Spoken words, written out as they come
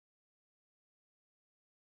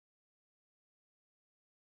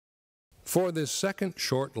For this second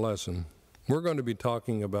short lesson, we're going to be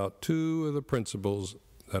talking about two of the principles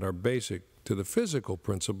that are basic to the physical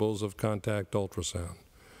principles of contact ultrasound.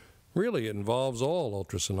 Really, it involves all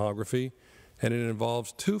ultrasonography, and it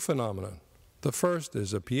involves two phenomena. The first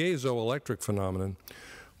is a piezoelectric phenomenon,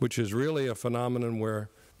 which is really a phenomenon where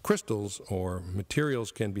crystals or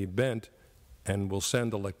materials can be bent and will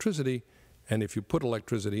send electricity, and if you put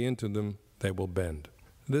electricity into them, they will bend.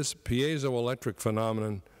 This piezoelectric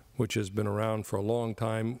phenomenon, which has been around for a long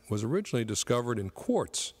time, was originally discovered in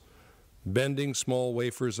quartz. Bending small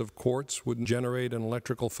wafers of quartz would generate an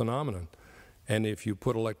electrical phenomenon, and if you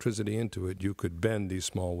put electricity into it, you could bend these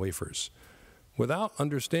small wafers. Without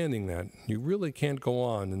understanding that, you really can't go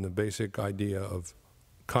on in the basic idea of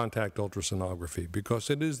contact ultrasonography, because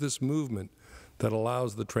it is this movement that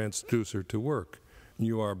allows the transducer to work.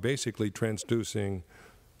 You are basically transducing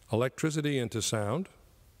electricity into sound,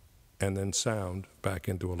 and then sound back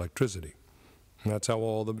into electricity. And that's how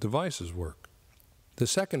all the devices work. The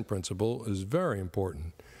second principle is very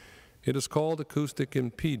important. It is called acoustic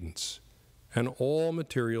impedance, and all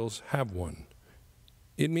materials have one.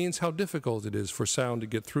 It means how difficult it is for sound to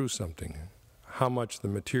get through something, how much the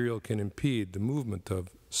material can impede the movement of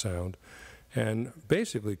sound, and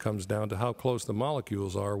basically comes down to how close the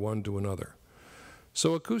molecules are one to another.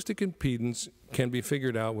 So acoustic impedance can be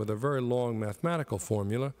figured out with a very long mathematical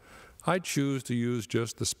formula. I choose to use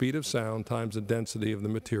just the speed of sound times the density of the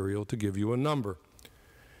material to give you a number.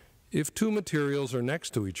 If two materials are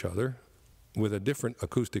next to each other, with a different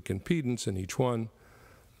acoustic impedance in each one,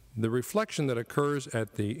 the reflection that occurs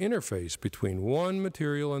at the interface between one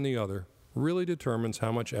material and the other really determines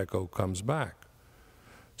how much echo comes back.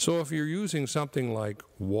 So if you're using something like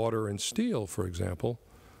water and steel, for example,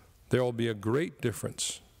 there will be a great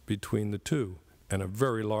difference between the two and a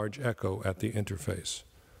very large echo at the interface.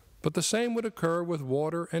 But the same would occur with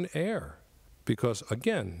water and air, because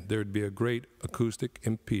again, there'd be a great acoustic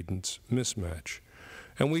impedance mismatch.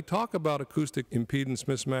 And we talk about acoustic impedance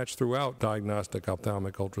mismatch throughout diagnostic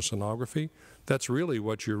ophthalmic ultrasonography. That's really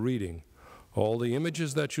what you're reading. All the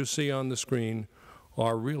images that you see on the screen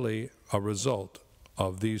are really a result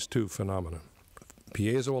of these two phenomena: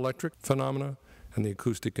 piezoelectric phenomena and the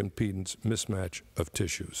acoustic impedance mismatch of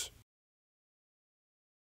tissues.